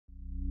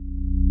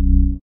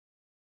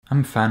I'm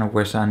a fan of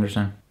Wes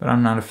Anderson, but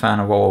I'm not a fan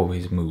of all of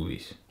his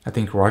movies. I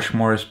think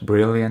Rushmore is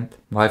brilliant,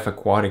 Life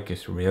Aquatic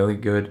is really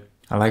good,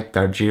 I like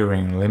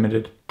Darjeeling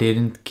Limited,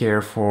 didn't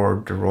care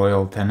for The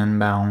Royal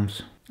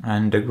Tenenbaums,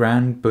 and The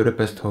Grand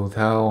Budapest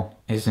Hotel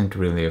isn't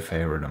really a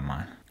favorite of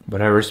mine.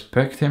 But I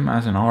respect him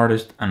as an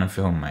artist and a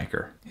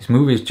filmmaker. His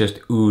movies just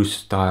ooze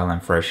style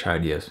and fresh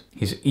ideas.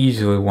 He's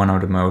easily one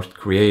of the most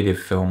creative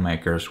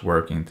filmmakers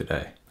working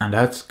today. And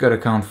that's gotta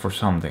count for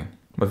something.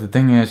 But the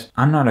thing is,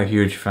 I'm not a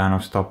huge fan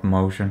of stop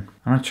motion.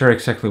 I'm not sure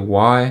exactly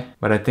why,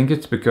 but I think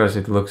it's because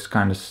it looks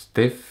kinda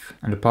stiff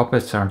and the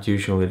puppets aren't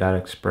usually that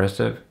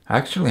expressive. I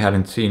actually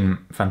hadn't seen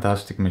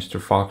Fantastic Mr.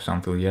 Fox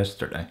until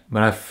yesterday,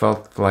 but I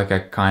felt like I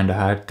kinda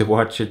had to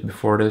watch it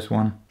before this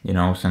one. You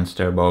know, since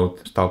they're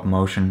both stop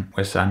motion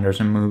Wes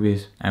Anderson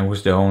movies, and it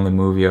was the only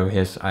movie of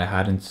his I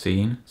hadn't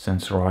seen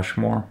since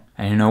Rushmore.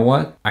 And you know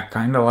what? I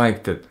kinda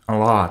liked it a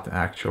lot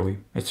actually.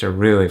 It's a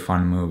really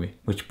fun movie,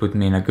 which put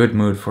me in a good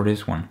mood for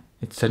this one.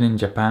 It's set in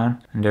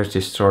Japan, and there's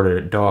this sort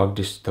of dog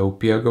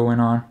dystopia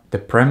going on. The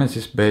premise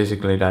is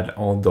basically that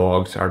all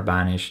dogs are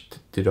banished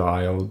to the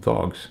Isle of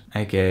Dogs,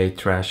 aka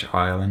Trash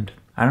Island.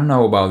 I don't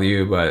know about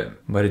you,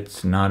 but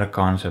it's not a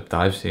concept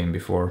I've seen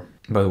before.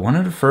 But one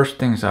of the first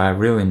things I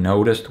really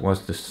noticed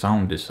was the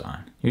sound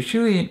design.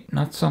 Usually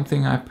not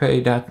something I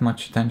pay that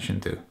much attention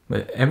to,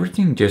 but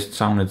everything just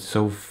sounded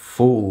so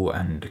full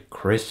and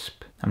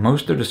crisp. And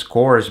most of the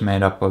score is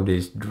made up of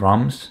these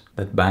drums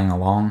that bang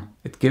along.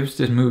 It gives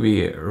this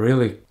movie a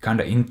really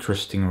kinda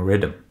interesting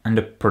rhythm. And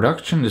the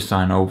production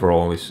design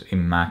overall is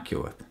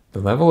immaculate. The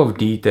level of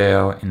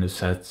detail in the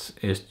sets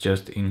is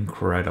just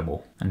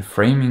incredible. And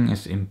framing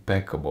is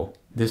impeccable.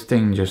 This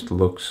thing just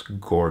looks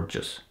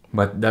gorgeous.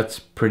 But that's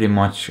pretty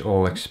much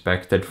all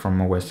expected from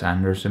a Wes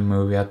Anderson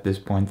movie at this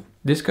point.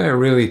 This guy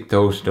really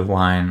toes the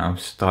line of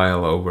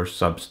style over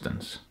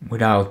substance,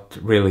 without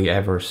really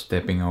ever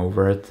stepping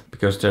over it,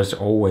 because there's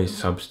always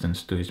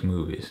substance to his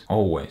movies,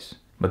 always.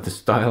 But the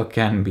style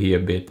can be a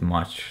bit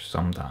much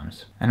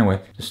sometimes.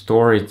 Anyway, the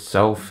story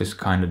itself is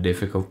kind of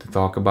difficult to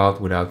talk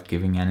about without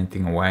giving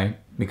anything away,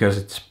 because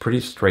it's pretty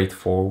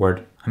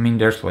straightforward. I mean,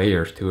 there's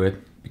layers to it,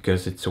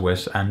 because it's a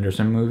Wes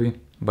Anderson movie,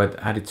 but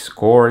at its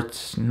core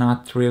it's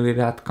not really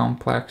that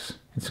complex.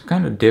 It's a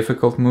kind of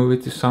difficult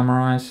movie to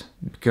summarize,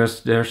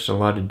 because there's a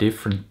lot of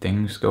different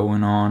things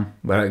going on,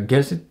 but I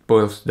guess it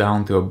boils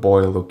down to a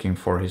boy looking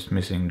for his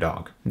missing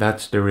dog.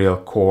 That's the real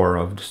core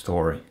of the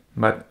story.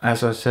 But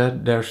as I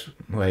said, there's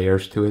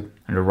layers to it,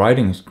 and the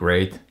writing is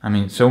great. I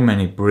mean, so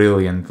many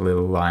brilliant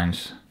little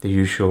lines, the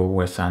usual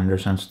Wes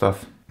Anderson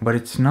stuff. But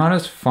it's not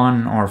as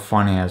fun or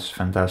funny as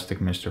Fantastic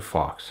Mr.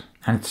 Fox.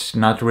 And it's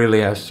not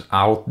really as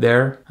out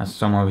there as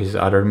some of his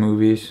other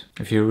movies.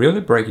 If you really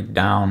break it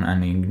down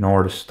and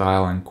ignore the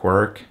style and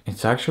quirk,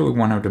 it's actually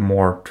one of the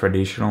more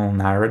traditional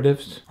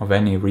narratives of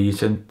any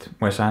recent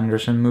Wes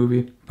Anderson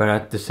movie. But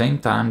at the same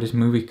time, this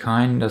movie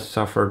kinda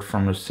suffered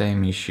from the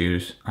same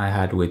issues I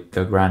had with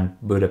The Grand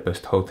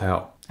Budapest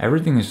Hotel.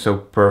 Everything is so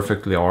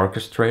perfectly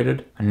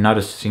orchestrated and not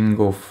a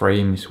single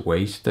frame is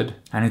wasted.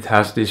 And it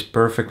has this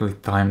perfectly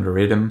timed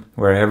rhythm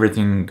where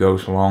everything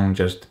goes along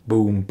just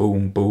boom,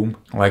 boom, boom,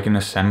 like an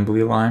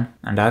assembly line.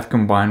 And that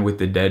combined with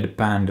the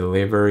deadpan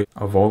delivery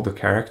of all the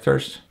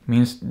characters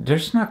means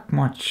there's not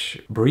much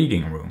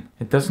breathing room.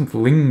 It doesn't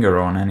linger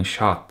on any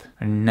shot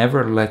and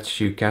never lets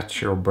you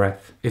catch your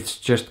breath. It's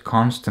just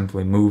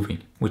constantly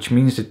moving, which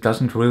means it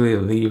doesn't really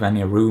leave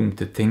any room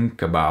to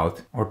think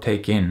about or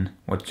take in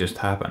what just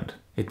happened.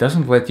 It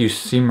doesn't let you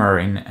simmer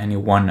in any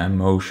one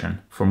emotion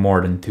for more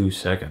than 2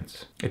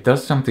 seconds. It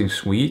does something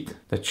sweet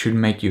that should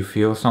make you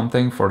feel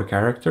something for the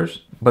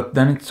characters, but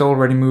then it's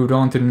already moved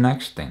on to the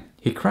next thing.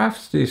 He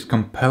crafts these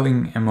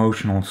compelling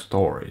emotional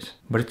stories,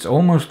 but it's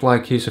almost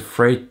like he's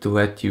afraid to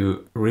let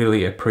you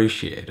really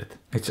appreciate it.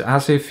 It's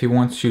as if he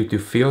wants you to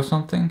feel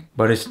something,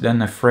 but is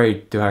then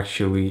afraid to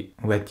actually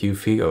let you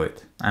feel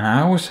it. And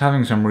I was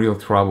having some real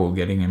trouble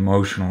getting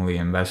emotionally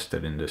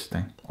invested in this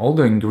thing. All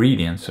the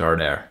ingredients are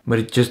there, but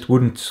it just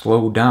wouldn't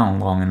slow down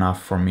long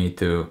enough for me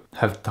to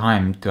have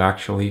time to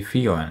actually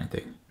feel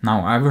anything.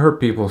 Now, I've heard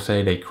people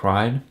say they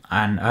cried,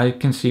 and I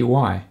can see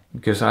why.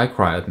 Because I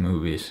cry at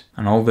movies,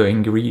 and all the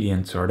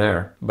ingredients are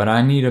there. But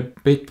I need a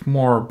bit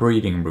more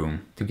breathing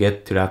room to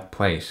get to that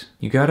place.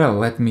 You gotta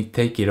let me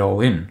take it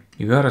all in.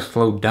 You gotta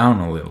slow down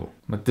a little.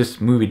 But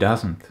this movie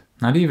doesn't.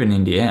 Not even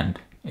in the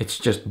end. It's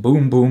just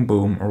boom, boom,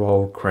 boom,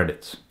 roll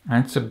credits.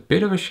 And it's a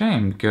bit of a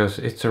shame, because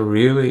it's a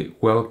really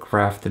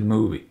well-crafted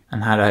movie.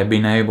 And had I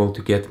been able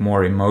to get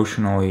more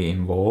emotionally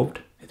involved,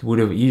 it would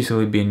have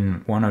easily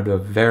been one of the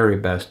very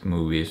best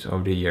movies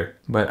of the year.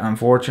 But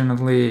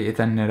unfortunately, it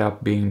ended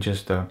up being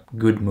just a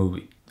good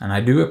movie. And I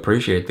do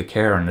appreciate the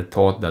care and the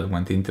thought that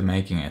went into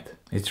making it.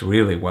 It's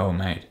really well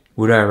made.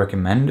 Would I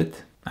recommend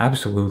it?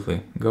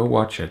 Absolutely. Go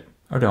watch it.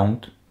 Or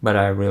don't. But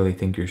I really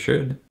think you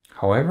should.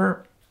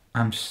 However,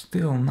 I'm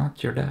still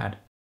not your dad.